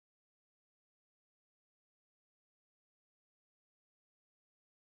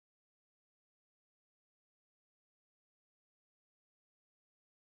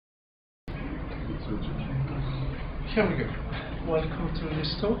Here we go. Welcome to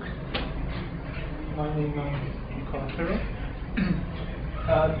this talk. My name is Nicola.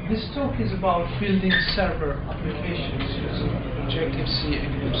 This talk is about building server applications using Objective-C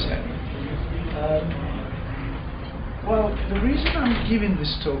and GNUstep. Well, the reason I'm giving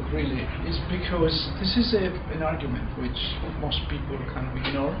this talk really is because this is an argument which most people kind of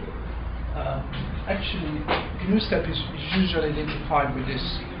ignore. Actually, GNUstep is usually identified with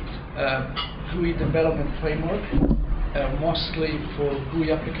this GUI development framework, mostly for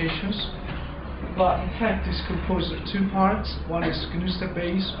GUI applications. But in fact, it's composed of two parts. One is GNUstep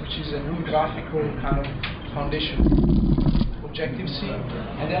base, which is a non-graphical kind of foundation Objective-C,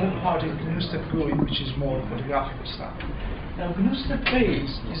 and the other part is GNUstep GUI, which is more for the graphical stuff. Now, GNUstep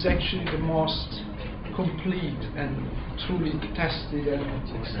base is actually the most complete and truly tested and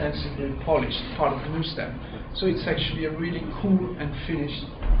extensively polished part of GNUstep. So it's actually a really cool and finished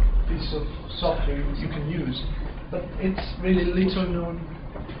piece of software you can use, but it's really little known.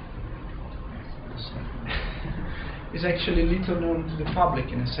 It's actually little known to the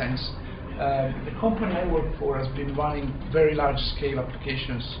public in a sense. The company I work for has been running very large-scale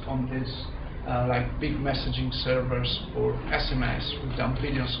applications on this, like big messaging servers for SMS. We've done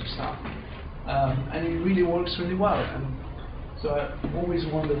billions of stuff, and it really works really well. And so I always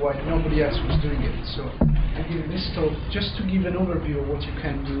wondered why nobody else was doing it. So I'm giving this talk just to give an overview of what you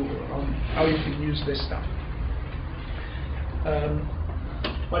can do on how you can use this stuff.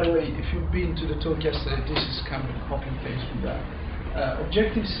 By the way, if you've been to the talk yesterday, this is kind of a copy and paste from that.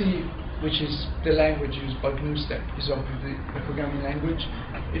 Objective-C, which is the language used by GNUstep, is obviously the programming language.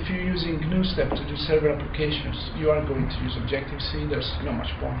 If you're using GNUstep to do server applications, you are going to use Objective-C. There's not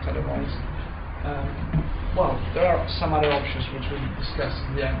much point otherwise. Well, there are some other options which we'll discuss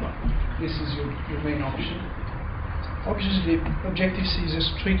in the end, but this is your main option. Obviously, Objective-C is a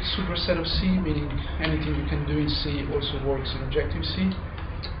strict superset of C, meaning anything you can do in C also works in Objective-C.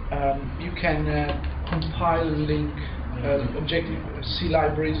 You can compile and link Objective-C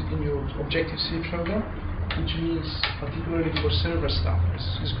libraries in your Objective-C program, which means, particularly for server stuff,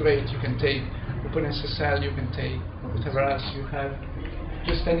 it's great. You can take OpenSSL, you can take whatever else you have,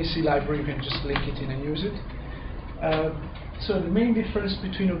 just any C library, you can just link it in and use it. So the main difference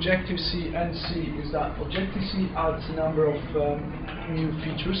between Objective-C and C is that Objective-C adds a number of new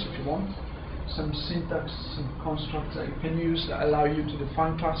features, if you want. Some syntax, some constructs that you can use that allow you to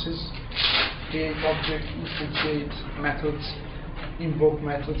define classes, create objects, instantiate methods, invoke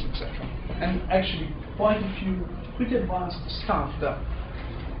methods, etc. And actually quite a few pretty advanced stuff that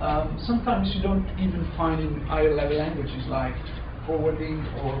sometimes you don't even find in higher level languages like forwarding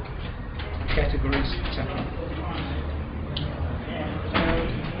or categories, etc.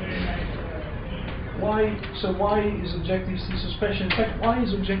 Why is Objective-C so special? In fact, why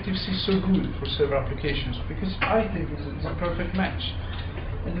is Objective-C so good for server applications? Because I think it's a perfect match.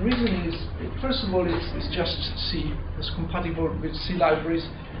 And the reason is, first of all, it's just C. It's compatible with C libraries.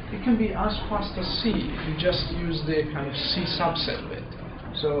 It can be as fast as C if you just use the kind of C subset of it.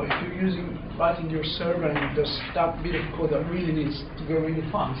 So if you're writing your server and there's that bit of code that really needs to go really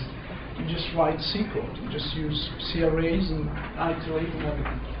fast, you just write C code. You just use C arrays and iterate and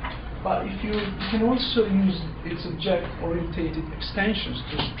everything. But if you can also use its object-oriented extensions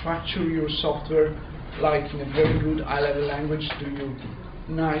to structure your software like in a very good high-level language, do your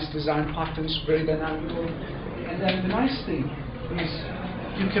nice design patterns, very dynamical. And then the nice thing is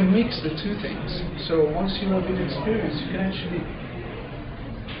you can mix the two things. So once you have a bit of experience, you can actually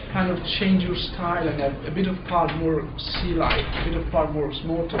kind of change your style and have a bit of part more C-like, a bit of part more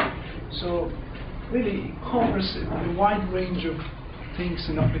Smalltalk. So really it covers a wide range of things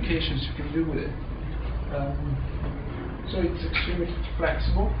and applications you can do with it. So it's extremely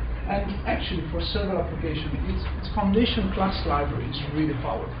flexible, and actually for server application, its foundation class library is really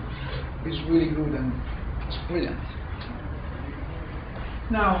powerful. It's really good and it's brilliant.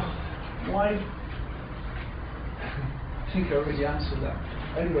 Now, why? I think I already answered that.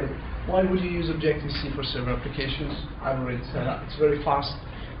 Anyway, why would you use Objective-C for server applications? I've already said that. It's very fast.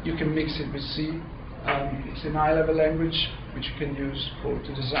 You can mix it with C. It's an high-level language which you can use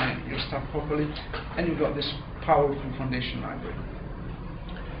to design your stuff properly, and you've got this powerful foundation library.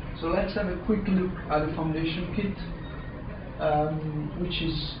 So let's have a quick look at the foundation kit, which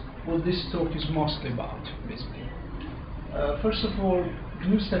is what this talk is mostly about, basically. First of all,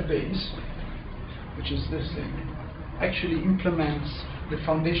 GNUstep base, which is this thing, actually implements the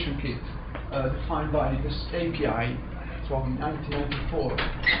foundation kit defined by this API from 1994.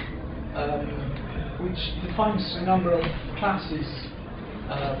 Which defines a number of classes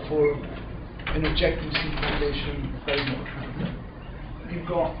for an Objective-C foundation framework.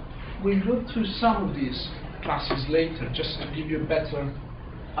 We've got through some of these classes later, just to give you a better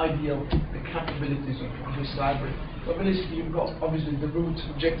idea of the capabilities of this library. So basically, you've got obviously the root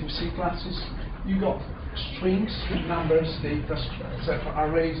Objective-C classes. You've got strings, numbers, data, etc.,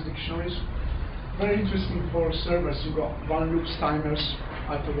 arrays, dictionaries. Very interesting for servers. You've got while loops, timers.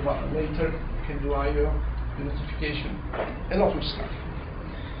 I'll talk about that later. You can do I/O, the notification, a lot of stuff.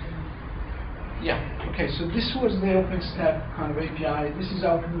 Yeah. Okay. So this was the OpenStep kind of API. This is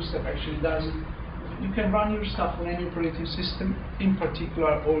how GNUstep actually does it. You can run your stuff on any operating system. In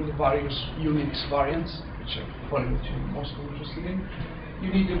particular, all the various Unix variants, which are probably what you're most interested in. You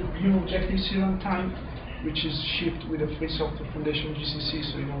need a GNU Objective-C runtime, which is shipped with a Free Software Foundation GCC,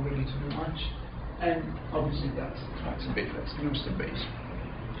 so you don't really need to do much. And obviously that's a bit, that's GNUstep base.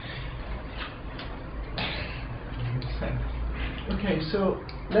 Okay, so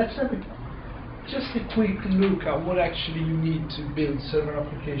let's have just a quick look at what actually you need to build server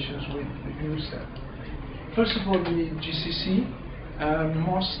applications with GNUstep. First of all, you need GCC.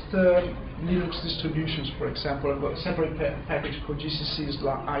 Most Linux distributions, for example, have got a separate package called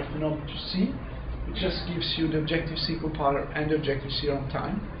GCC/-C, which just gives you the Objective-C compiler and the Objective-C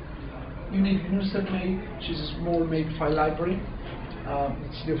runtime. You need GNUstep Make, which is a small Makefile library.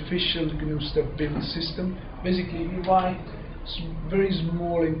 It's the official GNUstep build system. Basically, you write very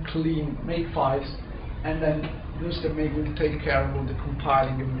small and clean Makefiles, and then GNUstep Make will take care of all the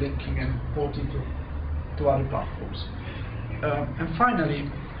compiling and linking and porting to other platforms. And finally,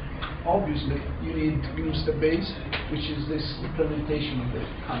 obviously, you need GNUstep Base, which is this implementation of the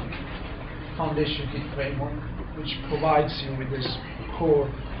kind of foundation kit framework, which provides you with this core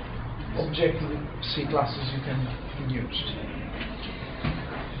Objective-C classes you can use.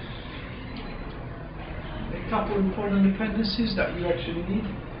 A couple of important dependencies that you actually need.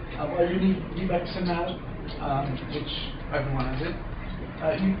 Well, you need libxml, which everyone has it.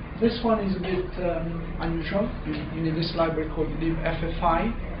 This one is a bit unusual. You need this library called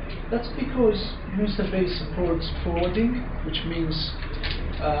libffi. That's because GNUstep Base supports forwarding, which means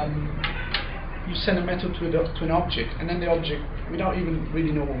you send a method to an object, and then the object, without even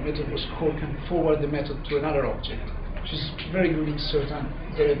really know what method was called, can forward the method to another object, which is very good in certain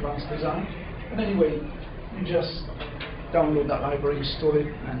very advanced design. But anyway, you just download that library, install it,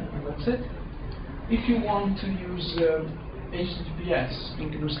 and that's it. If you want to use HTTPS in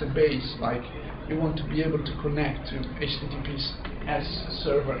GNUstep Base, like you want to be able to connect to HTTPS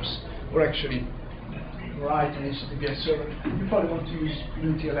servers, or actually write an HTTPS server, you probably want to use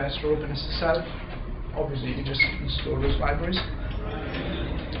GNU-TLS or OpenSSL. Obviously, you just install those libraries.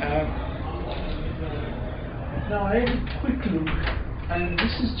 Now, I had a quick look, and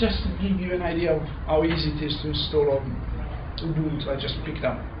this is just to give you an idea of how easy it is to install on Ubuntu. I just picked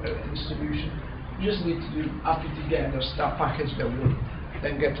up a distribution. You just need to do apt-get or start package that will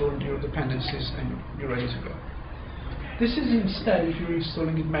then get all your dependencies, and you're ready to go. This is instead if you're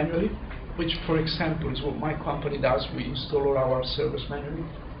installing it manually, which, for example, is what my company does. We install all our servers manually.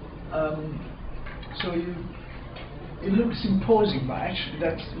 So it looks imposing, but actually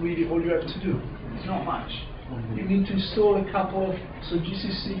that's really all you have to do. It's not much. You need to install a couple of, so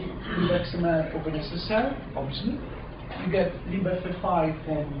GCC, libxml, OpenSSL, obviously. You get libffi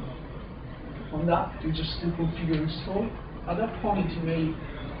from that. You just configure install. At that point, you may,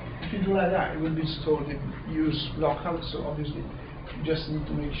 if you do like that, it will be installed in use local. So obviously, you just need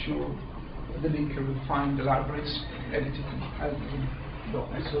to make sure the linker will find the libraries, edit it in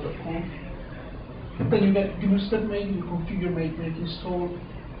admin.so.com. Then you get GNUstep Make, you configure make install.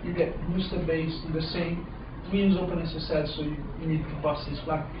 You get GNUstep Base, do the same. We use OpenSSL, so you need to pass this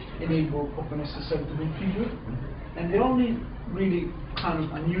flag, enable OpenSSL to configure. And the only really kind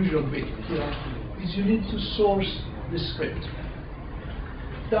of unusual bit here is you need to source the script.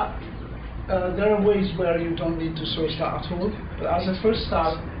 That there are ways where you don't need to source that at all, but as a first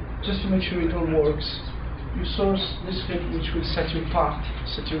start, just to make sure it all works, you source the script which will set your path,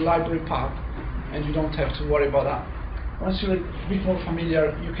 set your library path, and you don't have to worry about that. Once you're a bit more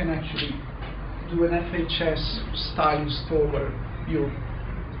familiar, you can actually do an FHS style install where your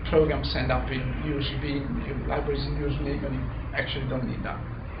programs end up in USB, your libraries in USB, and you actually don't need that.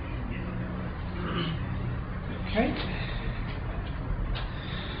 Okay.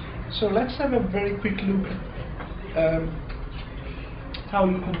 So let's have a very quick look at how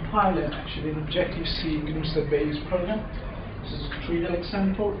you compile actually an Objective-C GNUstep Base program. This is a trivial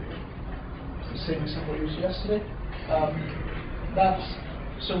example. It's the same example we used yesterday.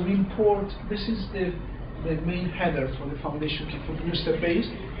 So we import, this is the main header for the foundation kit for GNUstep Base.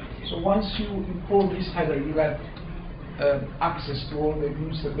 So once you import this header, you have access to all the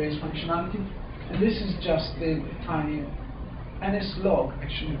GNUstep Base functionality. And this is just the tiny NSLog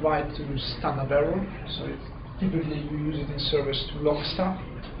actually writes to standard error, so it's typically you use it in servers to log stuff,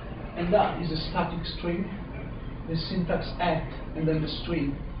 and that is a static string. The syntax at and then the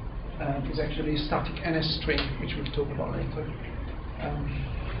string is actually a static NS string, which we'll talk about later.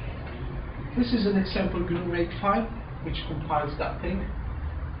 This is an example GNU makefile, which compiles that thing.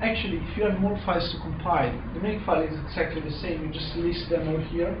 Actually, if you have more files to compile, the makefile is exactly the same. You just list them all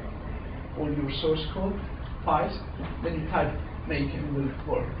here, all your source code files, then you type make and it will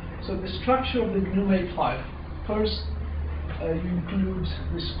work. So the structure of the GNU makefile: first, you include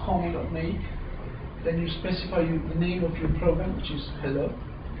this common.make, then you specify the name of your program, which is hello,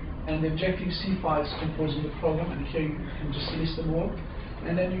 and the Objective-C files composing the program, and here you can just list them all,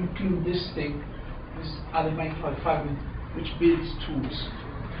 and then you include this thing, this other makefile fragment, which builds tools.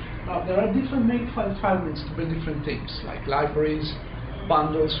 Now, there are different makefile fragments to build different things, like libraries,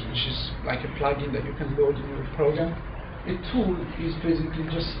 bundles, which is like a plugin that you can load in your program. A tool is basically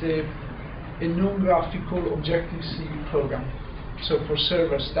just a non-graphical Objective-C program. So for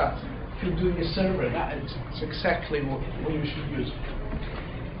servers, that if you're doing a server, it's exactly what you should use.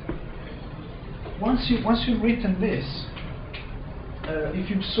 Once you've written this, if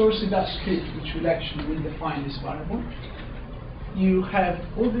you source that script, which will actually define this variable, you have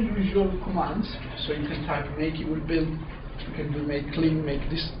all the usual commands. So you can type make, it will build. You can do make clean, make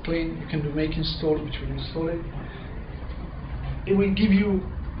this clean. You can do make install, which will install it. It will give you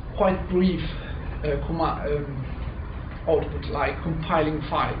quite brief output, like compiling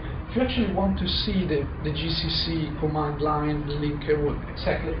file. If you actually want to see the GCC command line, the linker,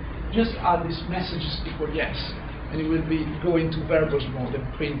 exactly, just add this messages equal yes, and it will go into verbose mode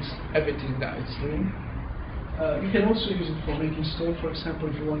and print everything that it's doing. You can also use it for make install, for example,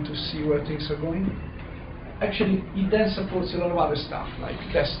 if you want to see where things are going. Actually, it then supports a lot of other stuff, like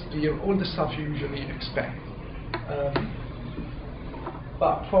test gear, all the stuff you usually expect.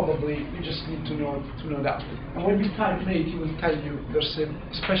 But probably you just need to know that. And when you type make, it will tell you there's a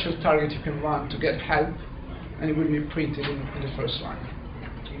special target you can run to get help, and it will be printed in the first line.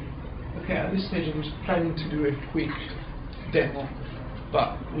 Okay, at this stage I was planning to do a quick demo,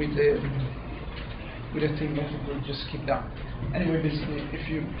 but with a thing that we'll just skip that. Anyway, basically, if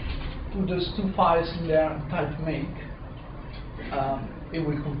you put those two files in there and type make, it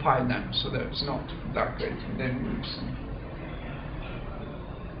will compile them, so that it's not that great. And then we'll see.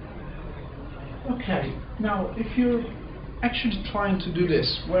 Okay, now if you're actually trying to do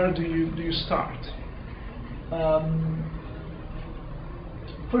this, where do you start?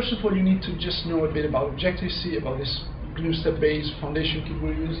 First of all, you need to just know a bit about Objective-C, about this GNUstep based foundation kit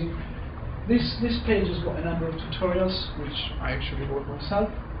we're using. This page has got a number of tutorials, which I actually wrote myself,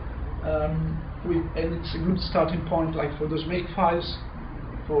 and it's a good starting point, like for those make files,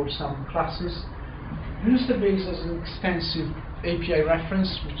 for some classes. GNUstep base has an extensive API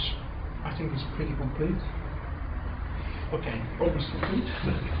reference, which I think is pretty complete. Okay, almost complete.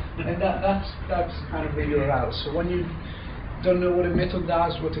 And that's kind of the URL. So when you don't know what a method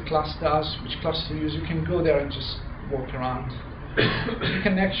does, what a class does, which class to use, you can go there and just walk around. You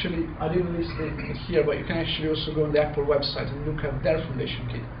can actually, I didn't list it here, but you can actually also go on the Apple website and look at their foundation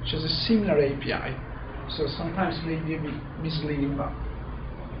kit, which has a similar API. So sometimes it may be a bit misleading, but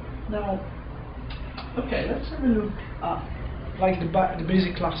now, okay, let's have a look at like the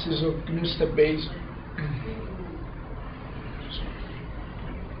basic classes of GNUstep base.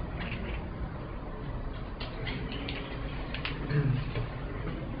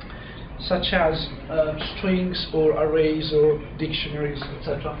 Such as strings or arrays or dictionaries,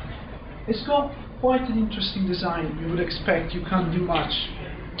 etc. It's got quite an interesting design. You would expect you can't do much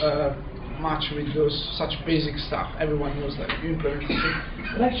with those such basic stuff. Everyone knows that you implement it.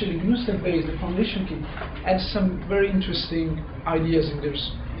 But actually, GNUstep base, the foundation kit, adds some very interesting ideas in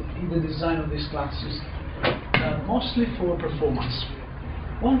the design of these classes, mostly for performance.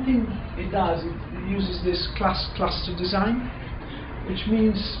 One thing it does, it uses this class cluster design, which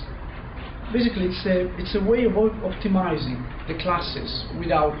means basically it's a way of optimizing the classes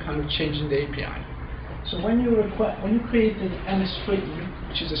without kind of changing the API. So when you create an string,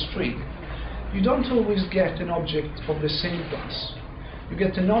 which is a string, you don't always get an object of the same class. You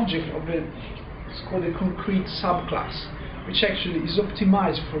get an object of it's called a concrete subclass, which actually is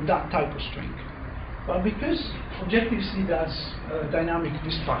optimized for that type of string. But because Objective-C does dynamic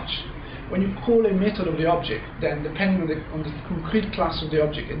dispatch, when you call a method of the object, then depending on the concrete class of the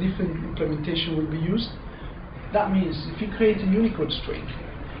object, a different implementation will be used. That means if you create a Unicode string,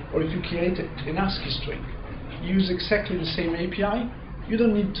 or if you create an ASCII string, you use exactly the same API. You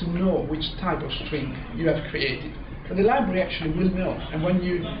don't need to know which type of string you have created, but the library actually will know. And when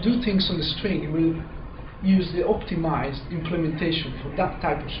you do things on the string, it will use the optimized implementation for that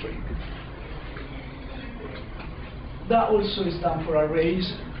type of string. That also is done for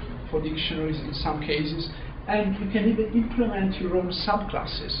arrays, for dictionaries in some cases, and you can even implement your own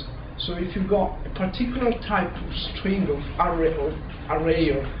subclasses. So if you've got a particular type of string of array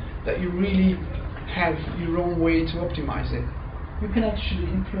or that you really have your own way to optimize it, you can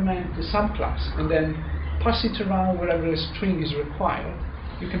actually implement the subclass and then pass it around wherever a string is required.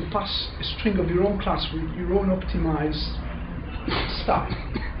 You can pass a string of your own class with your own optimized stuff,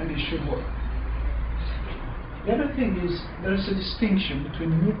 and it should work. The other thing is there is a distinction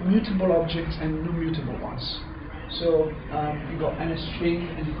between mutable objects and non-mutable ones. So you've got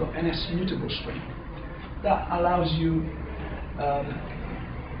NSString and you've got NSMutable string. That allows you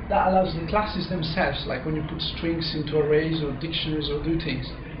the classes themselves, like when you put strings into arrays or dictionaries or do things,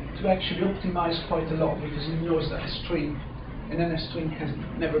 to actually optimize quite a lot, because it knows that a string, an NS string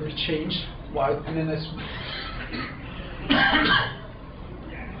can never be changed, while an NS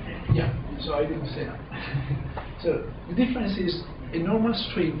yeah, so I didn't say that. So the difference is a normal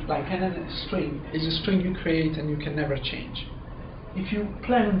string, like an NS string, is a string you create and you can never change. If you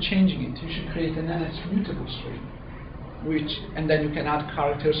plan on changing it, you should create an NSMutable string, and then you can add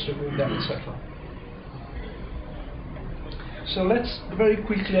characters, remove them, etc. So let's very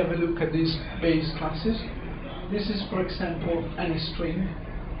quickly have a look at these base classes. This is, for example, NSString.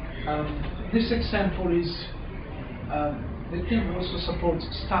 This example is the thing also supports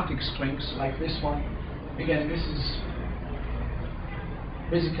static strings like this one. Again, this is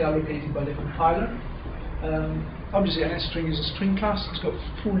basically allocated by the compiler. Obviously, NSString is a string class. It's got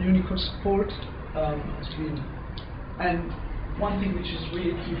full Unicode support. And one thing which is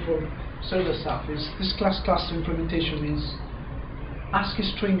really key for server stuff is this class cluster implementation means ASCII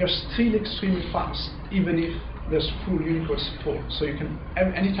string are still extremely fast, even if there's full Unicode support. So you can,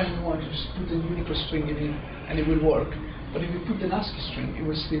 anytime you want, you just put a Unicode string in it and it will work. But if you put an ASCII string, it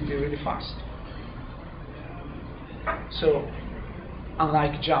will still be really fast. So,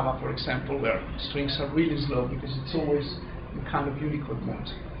 unlike Java, for example, where strings are really slow because it's always in kind of Unicode mode.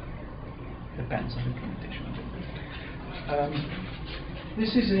 Depends on the implementation of it.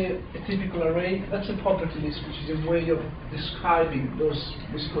 This is a typical array. That's a property list, which is a way of describing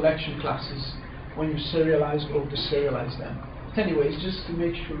these collection classes when you serialize or deserialize them. But anyways, just to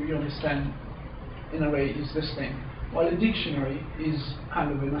make sure you understand, an array is this thing, while a dictionary is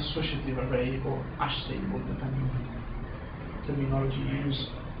kind of an associative array or hash table, depending on the terminology you use.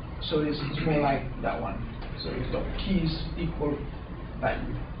 So it's more like that one. So you've got keys equal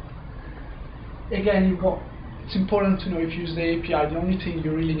value. Again, it's important to know if you use the API, the only thing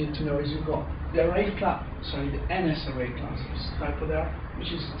you really need to know is you've got the array class, the NS array class, this typo there,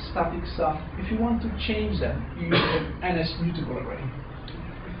 which is static stuff. If you want to change them, you use an NSMutable array.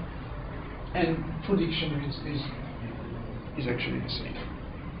 And for dictionaries is actually the same.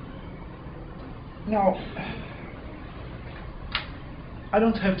 Now, I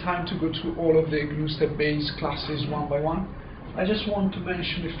don't have time to go through all of the GNUstep base classes one by one. I just want to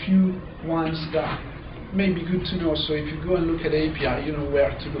mention a few ones that may be good to know, so if you go and look at the API, you know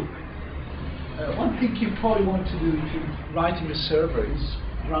where to look. One thing you probably want to do if you're writing a server is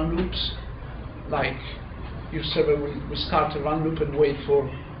run loops. Like, your server will start a run loop and wait for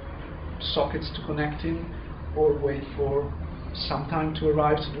sockets to connect in, or wait for some time to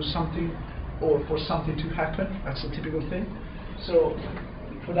arrive to do something, or for something to happen. That's a typical thing. So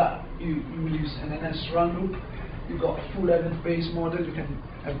for that, you will use an NS run loop. You've got a full event-based model. You can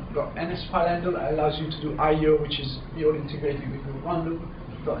have got NS file handle that allows you to do I/O, which is you're integrated with the run loop.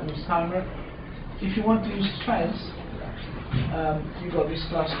 You've got NS timer. If you want to use threads, you've got this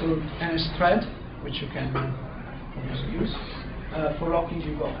class called NS thread, which you can obviously use. For locking,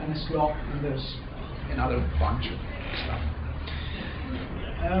 you've got NS lock, and there's another bunch of stuff.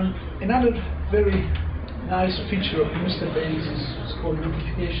 Another very nice feature of GNUstep base is called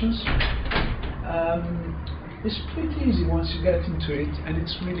notifications. It's pretty easy once you get into it, and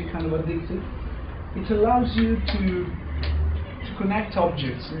it's really kind of addictive. It allows you to connect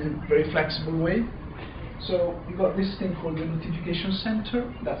objects in a very flexible way. So you've got this thing called the notification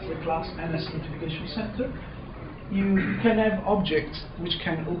center. That's the class NS notification center. You can have objects which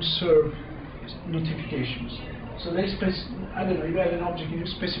can observe notifications. So they I don't know, you have an object, you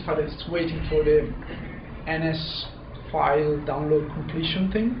specify that it's waiting for the NS file download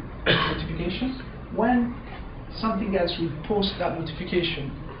completion thing, notification. When something else will post that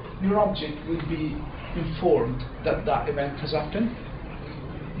notification, your object will be informed that that event has happened.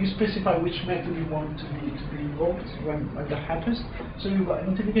 You specify which method you want to be invoked when that happens. So you've got a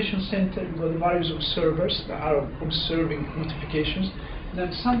notification center, you've got the various observers that are observing notifications.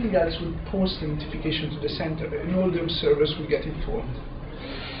 then something else will post the notification to the center, and all the observers will get informed.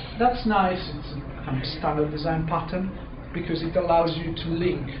 That's nice. It's a kind of standard design pattern, because it allows you to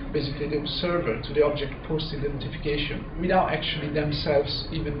link basically the observer to the object posting the notification without actually themselves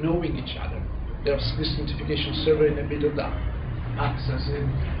even knowing each other. There's this notification server in the middle that acts as a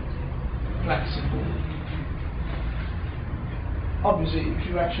flexible. Obviously, if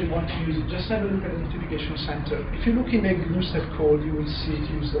you actually want to use it, just have a look at the notification center. If you look in the GNUstep code, you will see it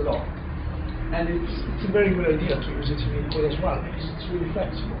used a lot. And it's a very good idea to use it in your code as well, because it's really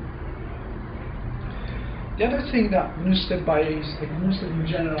flexible. The other thing that GNUstep GNUstep in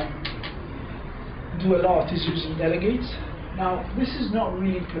general do a lot is using delegates. Now, this is not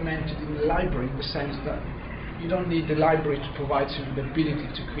really implemented in the library in the sense that you don't need the library to provide you with the ability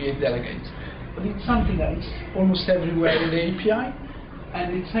to create delegates. But it's something that is almost everywhere in the API,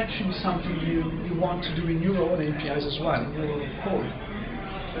 and it's actually something you want to do in your own APIs as well, in your own code.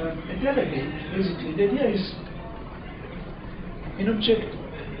 A delegate, basically, the idea is in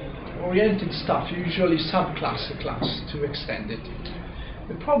object-oriented stuff, you usually subclass a class to extend it.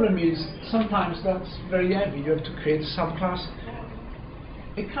 The problem is sometimes that's very heavy. You have to create a subclass.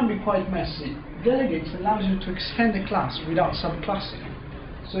 It can be quite messy. Delegates allows you to extend a class without subclassing.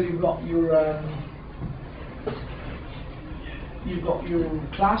 So you've got your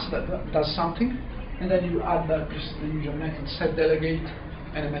class that does something, and then you add that just the usual method set delegate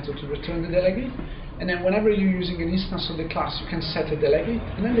and a method to return the delegate. And then whenever you're using an instance of the class, you can set a delegate.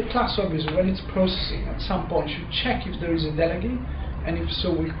 And then the class, obviously, when it's processing, at some point should check if there is a delegate, and if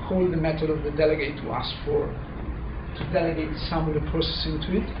so, we'll call the method of the delegate to ask to delegate some of the processing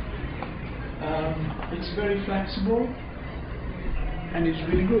to it. It's very flexible, and it's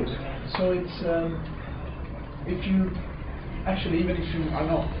really good. So it's even if you are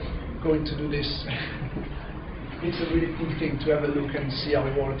not going to do this, it's a really cool thing to have a look and see how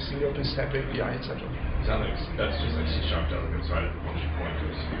it works in the OpenStep API, etc. That's just like C# delegates, right? Function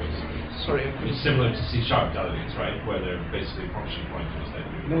pointers. Sorry. It's similar to C# delegates, right? Where they're basically function pointers that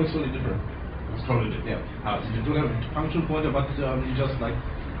you. No, it's totally different. It's totally different. Yeah. You do have a function pointer, but you just like.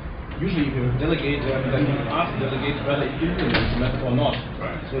 Usually, if you delegate, then you ask the delegate whether it implements the method or not.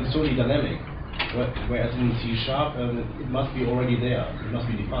 Right. So it's totally dynamic. Whereas in C#, it must be already there. It must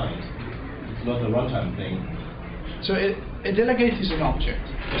be defined. It's not a runtime thing. So a delegate is an object,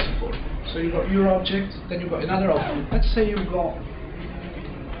 first of all. So you've got your object, then you've got another object. Let's say you've got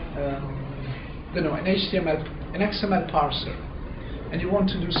an XML parser, and you want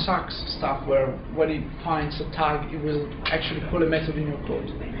to do SACS stuff where when it finds a tag, it will actually call a method in your code.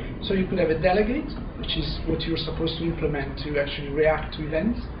 So you could have a delegate, which is what you're supposed to implement to actually react to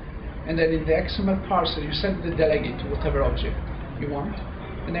events. And then in the XML parser, you set the delegate to whatever object you want.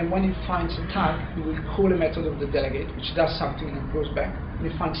 And then when it finds a tag, it will call a method of the delegate, which does something and goes back. And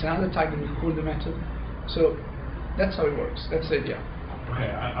it finds another tag, and it will call the method. So that's how it works. That's the idea.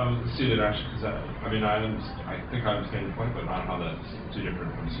 Okay, I see that actually, because I think I understand your point, but not how that's too different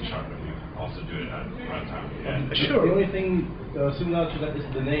from C# that you also do it at runtime. Yeah. Sure. The only thing similar to that is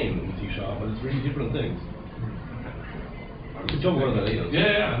the name in C#, but it's really different things. We talk about that later.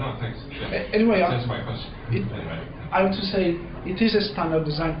 Yeah, no, thanks. Yeah. Anyway, that's my question. I would say it is a standard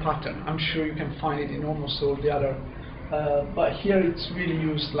design pattern. I'm sure you can find it in almost all the other, but here it's really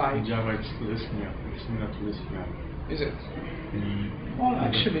used like. In Java, it's listener. It's similar to listener. Is it? Well,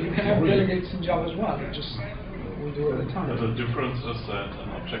 actually, you can have delegates in Java as well. We do all the time. The difference is that in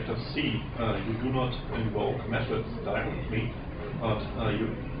Objective-C, you do not invoke methods directly, but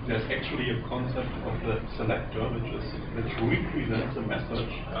there's actually a concept of the selector, which represents a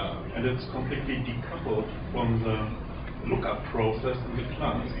message, and it's completely decoupled from the lookup process in the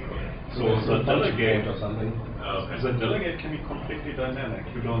class. So the delegate or something. The delegate can be completely dynamic.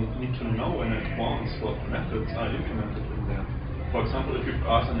 You don't need to know in advance what methods are implemented in there. For example, if you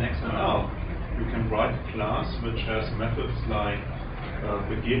pass an XML, you can write a class which has methods like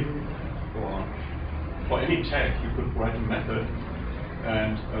begin, or for any tag you could write a method,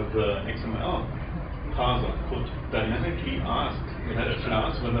 and the XML parser could dynamically ask that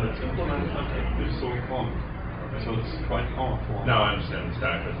class whether it's implemented and if so form. So it's quite powerful. No, I understand the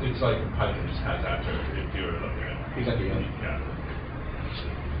stack, but it's like Python just has that if you were looking at it. Exactly. Yeah.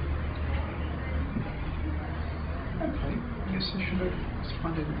 Okay, I guess I should have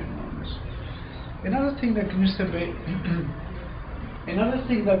expanded a bit more on this. Another thing that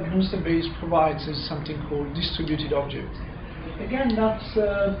GNUstep base provides is something called distributed objects. Again, that's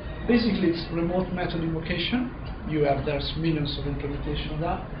basically it's remote method invocation. There's millions of implementation of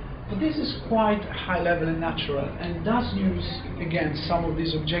that. But this is quite high level and natural, and does use, again, some of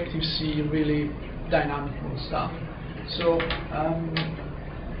these Objective-C really dynamic stuff. So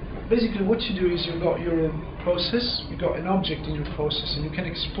basically what you do is you've got your process, you've got an object in your process, and you can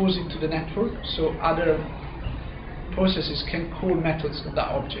expose it to the network so other processes can call methods of that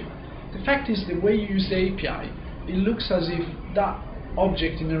object. The fact is, the way you use the API, it looks as if that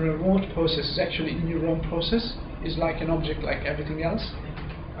object in a remote process is actually in your own process. It's like an object like everything else.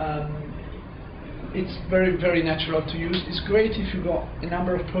 It's very, very natural to use. It's great if you've got a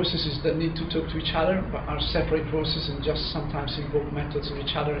number of processes that need to talk to each other, but are separate processes and just sometimes invoke methods of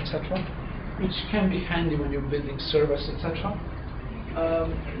each other, etc., which can be handy when you're building servers, etc.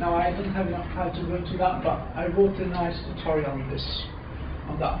 Now, I don't have enough time to go into that, but I wrote a nice tutorial on this,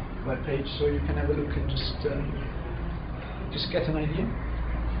 on that web page, so you can have a look and just get an idea.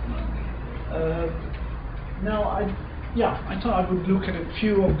 Now, I thought I would look at a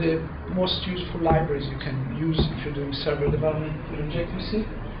few of the most useful libraries you can use if you're doing server development with Objective-C.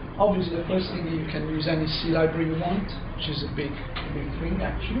 Obviously, the first thing, you can use any C library you want, which is a big thing,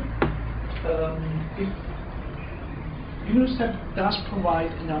 actually. GNUstep does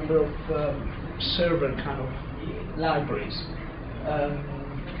provide a number of server kind of libraries.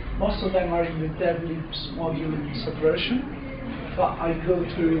 Most of them are in the devlibs module subversion, but I'll go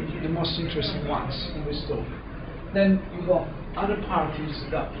through the most interesting ones in this talk. Then you've got other parties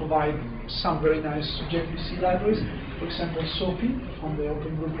that provide some very nice Objective-C libraries. For example, SOAPy from the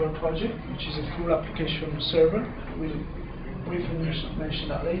Open Bootware project, which is a full application server. We'll briefly mention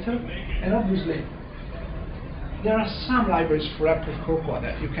that later. And obviously, there are some libraries for Apple Cocoa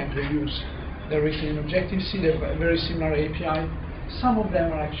that you can reuse. They're written in Objective-C, they have a very similar API. Some of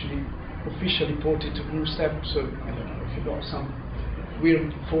them are actually officially ported to GNUstep, so I don't know, if you've got some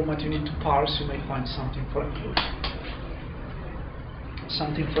weird format you need to parse, you may find something for Apple.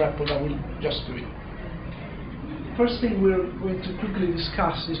 Something for Apple that will just do it. First thing we're going to quickly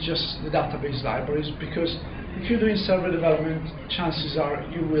discuss is just the database libraries, because if you're doing server development, chances are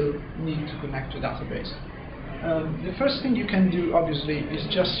you will need to connect to a database. The first thing you can do, obviously, is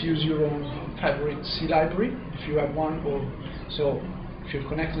just use your own favorite C library, if you have one, or so if you're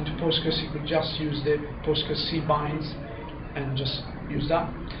connecting to Postgres, you could just use the Postgres C binds and just use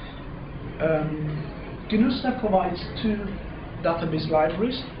that. GNUstep provides two database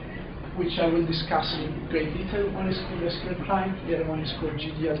libraries, which I will discuss in great detail. One is called SQL Client, the other one is called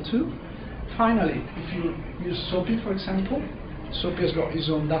GDL2. Finally, if you use SOAPy, for example, SOAPy has got its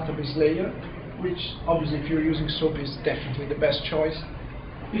own database layer, which obviously if you're using SOAPy is definitely the best choice.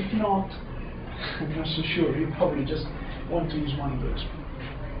 If not, I'm not so sure, you probably just want to use one of those.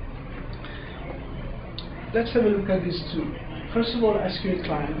 Let's have a look at these two. First of all, SQL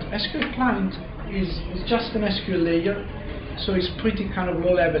Client. SQL Client is just an SQL layer, so it's pretty kind of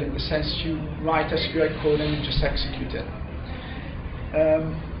low level in the sense you write SQL code and you just execute it.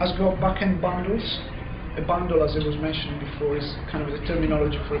 Has got backend bundles. A bundle, as I was mentioning before, is kind of the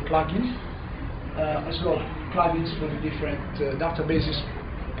terminology for a plugin. Has got plugins for the different databases,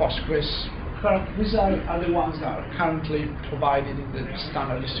 Postgres. These are the ones that are currently provided in the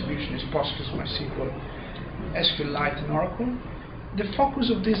standard distribution, is Postgres, MySQL, SQLite, and Oracle. The focus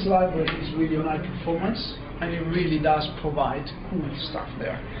of this library is really on high performance, and it really does provide cool stuff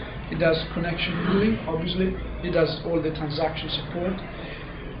there. It does connection pooling, obviously. It does all the transaction support.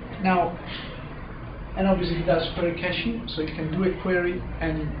 Now, and obviously it does query caching, so you can do a query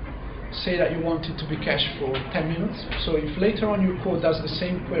and say that you want it to be cached for 10 minutes. So if later on your code does the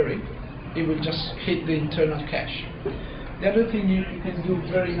same query, it will just hit the internal cache. The other thing you can do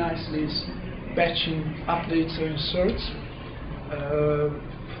very nicely is batching updates or inserts.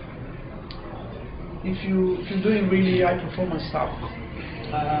 If you're doing really high performance stuff,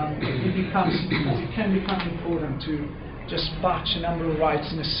 it can become important to just batch a number of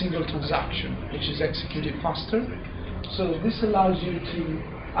writes in a single transaction, which is executed faster. So this allows you to,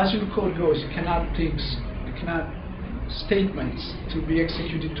 as your code goes, you can add things, you can add statements to be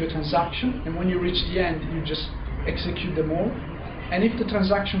executed to a transaction, and when you reach the end, you just execute them all. And if the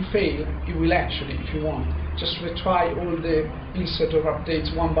transaction fails, it will actually, if you want, just retry all the insert or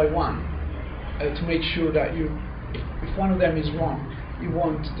updates one by one to make sure that if one of them is wrong, it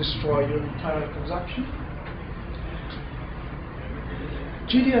won't destroy your entire transaction.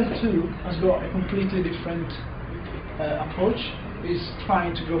 GDL2 has got a completely different approach. It's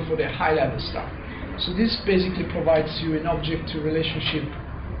trying to go for the high-level stuff. So this basically provides you an object-to-relationship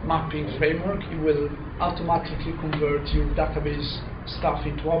mapping framework. It will automatically convert your database stuff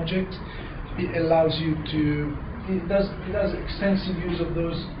into objects. It allows you to, it does extensive use of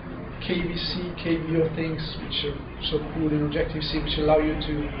those KVC, KVO things, which are so cool in Objective-C, which allow you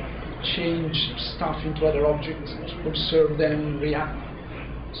to change stuff into other objects, observe them, react.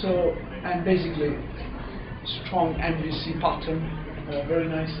 So, and basically, strong MVC pattern, very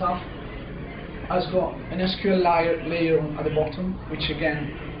nice stuff. Has got an SQL layer at the bottom, which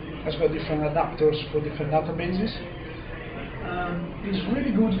again has got different adapters for different databases. It's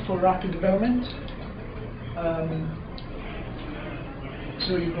really good for rapid development.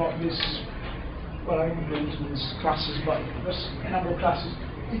 So you've got this, well, I won't go into these classes, but there's a number of classes.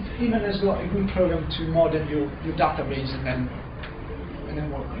 It even has got a good program to model your database and then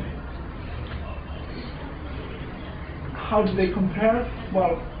work on it. How do they compare?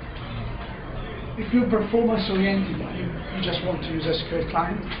 Well, if you're performance oriented, you just want to use SQL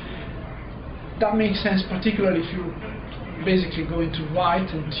client. That makes sense, particularly if you're basically going to write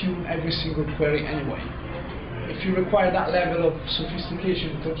and tune every single query anyway. If you require that level of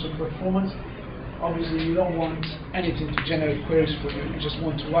sophistication in terms of performance, obviously you don't want anything to generate queries for you. You just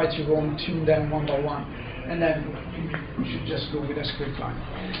want to write your own, tune them one by one, and then you should just go with SQL client.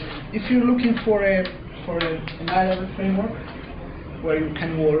 If you're looking for an high-level framework where you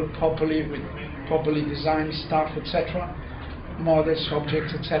can work properly with properly designed stuff, etc., models,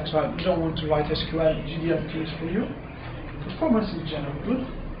 objects, etc., you don't want to write SQL, GDL2 is for you. Performance is generally good.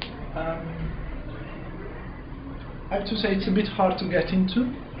 I have to say it's a bit hard to get into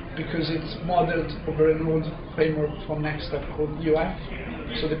because it's modeled over an old framework from NextStep called EOF.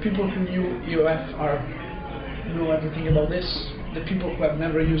 So the people who knew EOF know everything about this. The people who have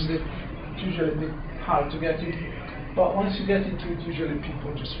never used it, it's usually a bit hard to get in. But once you get into it, usually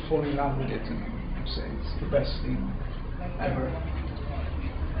people just fall in love with it and say it's the best thing ever.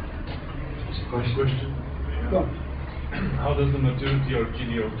 Question. Go on. How does the maturity of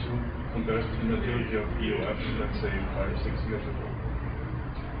GDL2 compare to the maturity of EOF, let's say 5-6 years ago?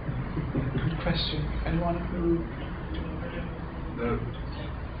 Good question. Anyone who?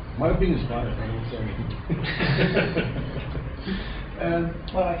 My opinion is fine. I don't say anything.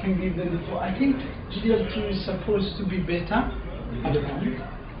 Well, I can give them the full. I think GDL2 is supposed to be beta at the moment.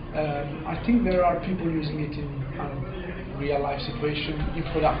 I think there are people using it in real life situation in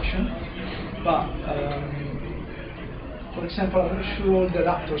production, but for example, I'm not sure all the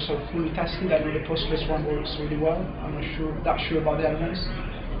adapters are fully tested. I know the Postgres one works really well. I'm not that sure about the elements,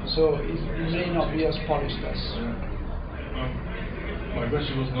 so it may not be as polished as. My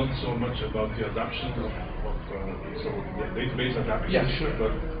question was not so much about the adaptation of so the database adaptation, yeah, sure,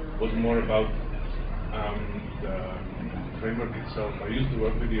 but was more about the framework itself. I used to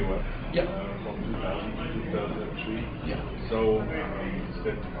work with EOF from 2000 to 2003. Yeah. So it's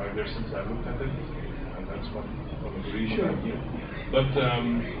been 5 years since I looked at it, and that's one of the reasons I'm here. But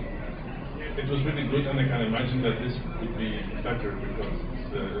it was really good, and I can imagine that this would be better because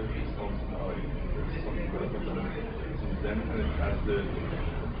it's not there's some development since then, and it has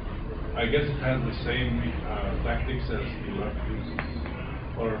I guess it has the same tactics as EOF uses.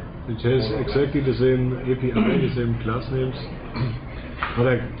 Or it has exactly the same API, the same class names, but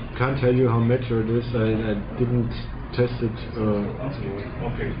I can't tell you how mature it is. I didn't test it.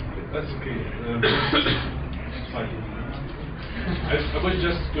 Okay, that's okay. Fine. I was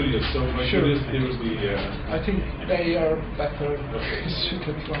just curious, so my curiosity was the... I think they are better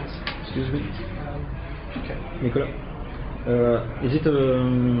suited ones. Excuse me? Okay. Nicola, is it a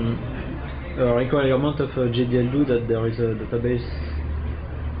requirement of GDL2 that there is a database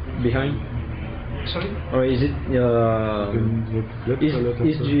behind? Sorry? Or is it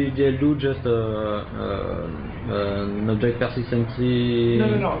is GDL2 just an object persistency?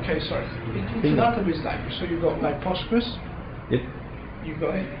 No. Okay, sorry. It's a database library. So you got like Postgres. Yep. You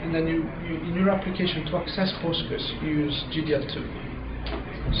got it, and then you in your application to access Postgres, you use GDL2.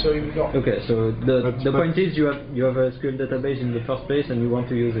 So you got. Okay, so the point is you have a SQL database in the first place and you want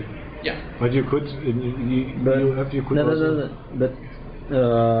to use it. Yeah. But you could. You could. No. But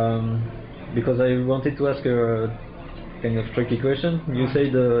because I wanted to ask a kind of tricky question. You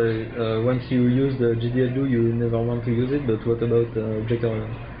said once you use the GDL2, you never want to use it. But what about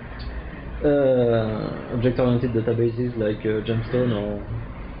object-oriented databases like Gemstone or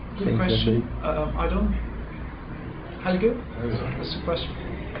Good things question. like that? I don't. Helge? That's the question.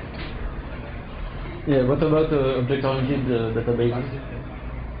 Yeah. What about object-oriented databases?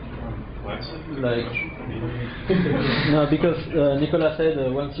 Like no, because Nicola said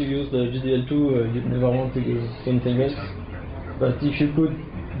once you use the GDL2, you never want to use something else. But if you could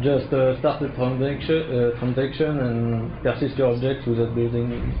just start a transaction and persist your objects without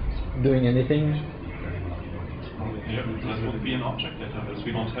doing anything. Yeah, that would be an object database.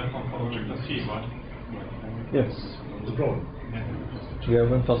 We don't have one for Objective-C, right? Yes. The problem. We have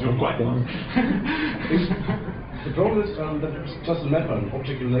one for You're right. The problem is that it's just a mapper, an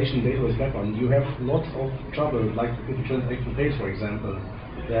object relation database mapper, and you have lots of trouble, like with the transaction page, for example.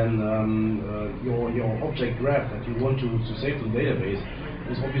 then your object graph that you want to save to the database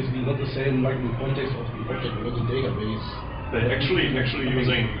is obviously not the same like in the context of the object in the database. They're actually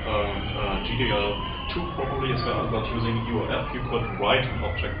using GDL2 probably as well, but using UOF you could write an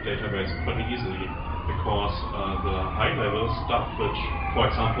object database pretty easily, because the high-level stuff, which,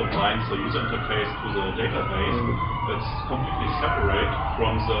 for example, binds the user interface to the database, it's completely separate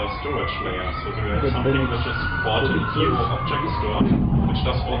from the storage layer. So there is something which is called an EO object store, which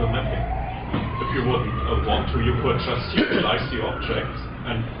does all the mapping. If you wouldn't want to, you could just serialize the objects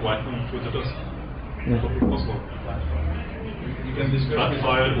and write them to the disk. It would be possible. You can discuss That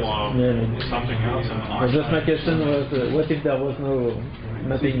file or something else. Just my question was, what if there was no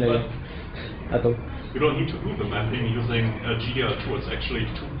mapping layer at all? You don't need to do the mapping using GDL2. It's actually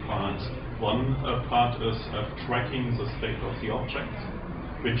two parts. One part is tracking the state of the objects,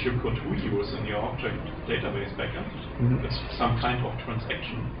 which you could reuse in your object database backend. It's some kind of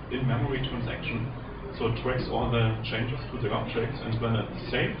transaction, in-memory transaction. So it tracks all the changes to the objects, and when it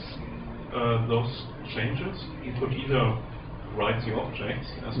saves those changes, you could either write the objects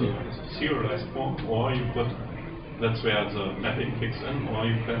as a serialized form, or you could, that's where the mapping kicks in, or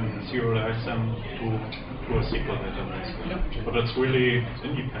you can serialize them to a SQL database. But it's really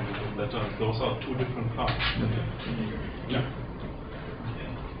independent of that. Those are two different parts.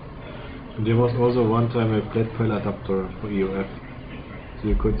 There was also one time a flat file adapter for EOF. So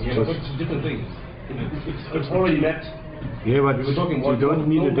you could Yeah, just... but it's different things. It's already mapped. Yeah, but We were talking you about don't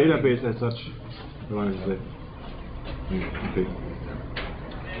need a no database as such. What is that? Okay.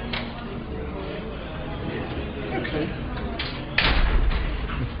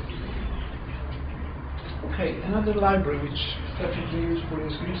 Okay, another library which is definitely useful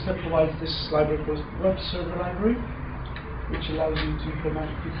is GNUstep provides this library called Web Server Library, which allows you to implement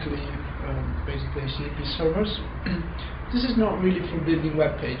quickly basically HTTP servers. This is not really for building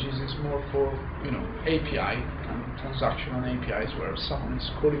web pages, it's more for API and transactional APIs where someone is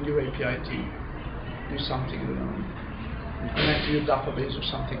calling your API to do something, connect to your database or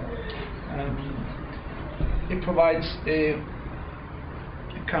something. It provides a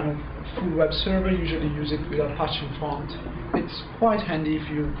kind of full web server. Usually use it with Apache font. It's quite handy if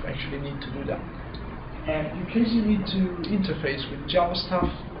you actually need to do that. In case you need to interface with Java stuff,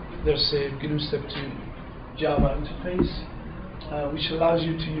 there's a GNUstep to Java interface, which allows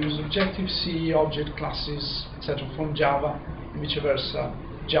you to use Objective-C, object classes, etc. from Java, and vice versa,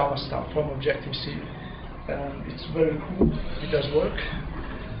 Java stuff from Objective-C. It's very cool. It does work.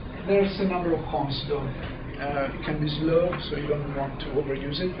 There's a number of cons though. It can be slow, so you don't want to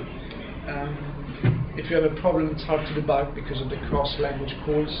overuse it. If you have a problem, it's hard to debug because of the cross-language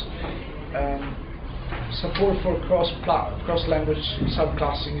calls. Support for cross-language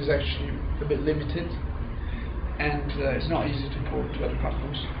subclassing is actually a bit limited, and it's not easy to port to other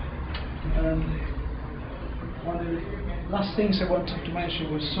platforms. One of the last things I wanted to mention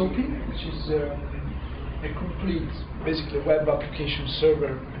was SOAPy, which is a complete, basically web application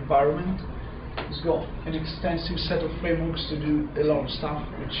server environment. It's got an extensive set of frameworks to do a lot of stuff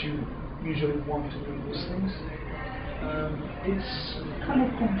which you usually want to do these things. It's kind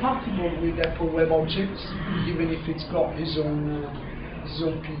of compatible with Apple Web Objects, even if it's got its own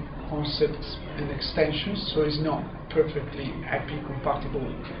SOAPy concepts and extensions, so it's not perfectly API compatible.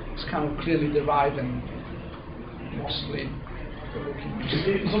 It's kind of clearly derived and mostly looking.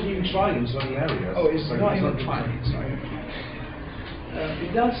 It's not even trying in certain areas. Oh, it's not even trying.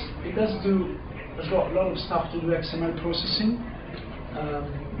 It's got a lot of stuff to do XML processing,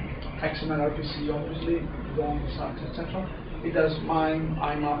 XML RPC obviously, DOM, SAT, etc. It does MIME,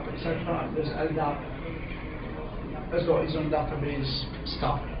 IMAP, etc. There's LDAP. It's got its own database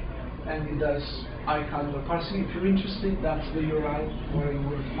stuff, and it does iCalendar parsing. If you're interested, that's the URL where you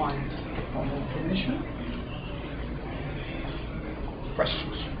will find all the information.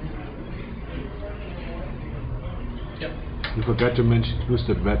 Questions? Yep. You forgot to mention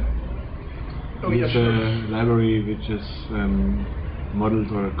GNUstep Web. Oh, it's yeah, sure. a library which is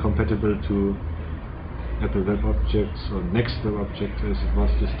modeled or compatible to Apple Web Objects or Next Web Objects as it was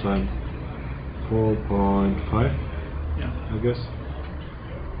this time, 4.5, I guess.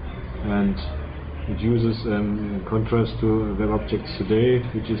 And it uses, in contrast to Web Objects today,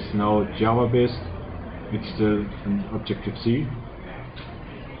 which is now Java based, it's still an Objective-C.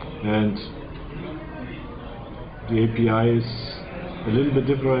 And the API is a little bit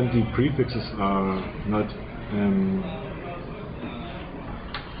different. The prefixes are not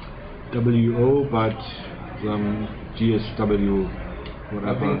WO, but some GSW,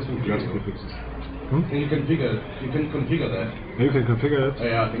 whatever class prefixes. And you can configure that. You can configure it?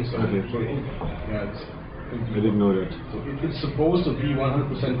 Yeah, I think so. Okay. Yeah, I didn't know that. So it's supposed to be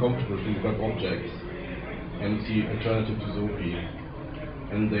 100% compatible with web objects and the alternative to Sophie.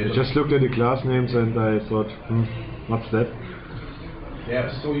 And they I just looked at the class names and I thought, what's that? yeah,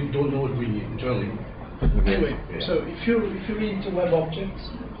 so you don't know it really internally. Okay. Anyway, Yeah. so if you're into web objects,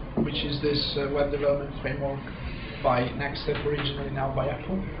 which is this web development framework by GNUstep, originally now by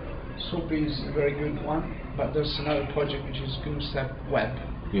Apple, Soapy is a very good one. But there's another project which is GNUstep Web,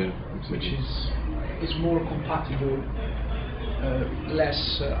 Yeah, which exactly. is more compatible,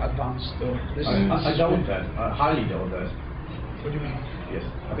 less advanced. This I is doubt good. that. I highly doubt that. What do you mean? Yes,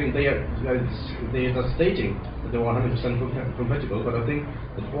 I think they are stating that they were 100% compatible, but I think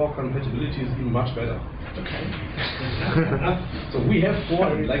the core compatibility is even much better. Okay. So we have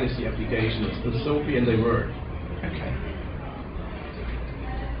 4 legacy applications with Sophie and they work. Okay.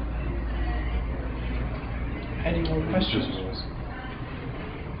 Any more questions?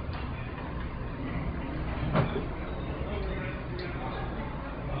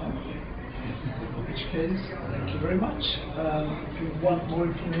 In which case, thank you very much. If you want more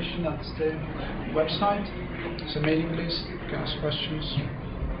information, that's the website. It's a mailing list. You can ask questions.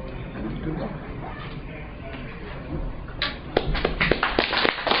 And good luck.